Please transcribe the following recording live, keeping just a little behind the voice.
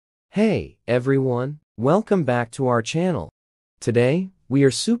Hey, everyone, welcome back to our channel. Today, we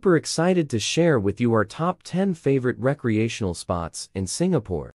are super excited to share with you our top 10 favorite recreational spots in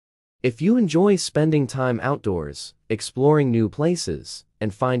Singapore. If you enjoy spending time outdoors, exploring new places,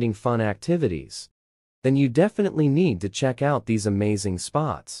 and finding fun activities, then you definitely need to check out these amazing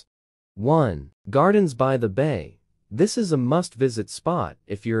spots. 1. Gardens by the Bay. This is a must-visit spot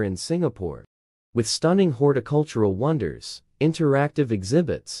if you're in Singapore. With stunning horticultural wonders, interactive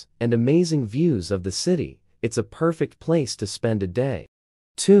exhibits, and amazing views of the city, it's a perfect place to spend a day.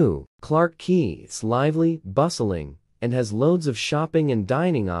 2. Clarke Quay. It's lively, bustling, and has loads of shopping and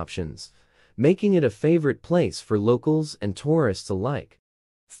dining options, making it a favorite place for locals and tourists alike.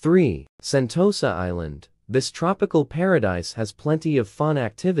 3. Sentosa Island. This tropical paradise has plenty of fun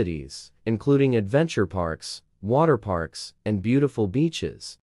activities, including adventure parks, water parks, and beautiful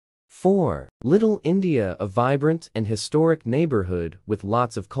beaches. 4. Little India. A vibrant and historic neighborhood with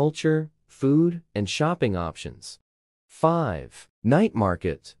lots of culture, food, and shopping options. 5. Night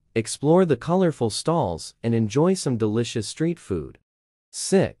Market. Explore the colorful stalls and enjoy some delicious street food.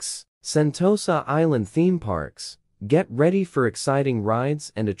 6. Sentosa Island Theme Parks. Get ready for exciting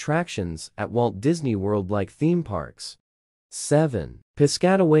rides and attractions at Walt Disney World-like theme parks. 7.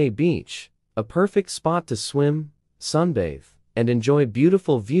 Piscataway Beach. A perfect spot to swim, sunbathe, and enjoy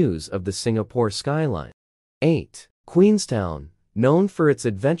beautiful views of the Singapore skyline. 8. Queenstown. Known for its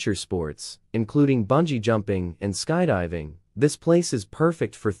adventure sports, including bungee jumping and skydiving, this place is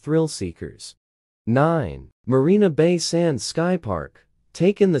perfect for thrill seekers. 9. Marina Bay Sands Sky Park.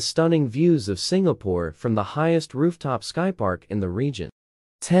 Take in the stunning views of Singapore from the highest rooftop sky park in the region.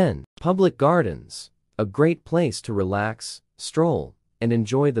 10. Public Gardens. A great place to relax, stroll, and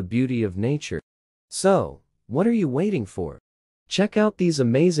enjoy the beauty of nature. So, what are you waiting for? Check out these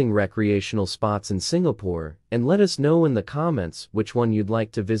amazing recreational spots in Singapore and let us know in the comments which one you'd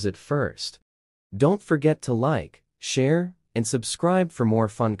like to visit first. Don't forget to like, share, and subscribe for more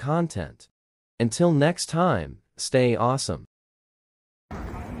fun content. Until next time, stay awesome.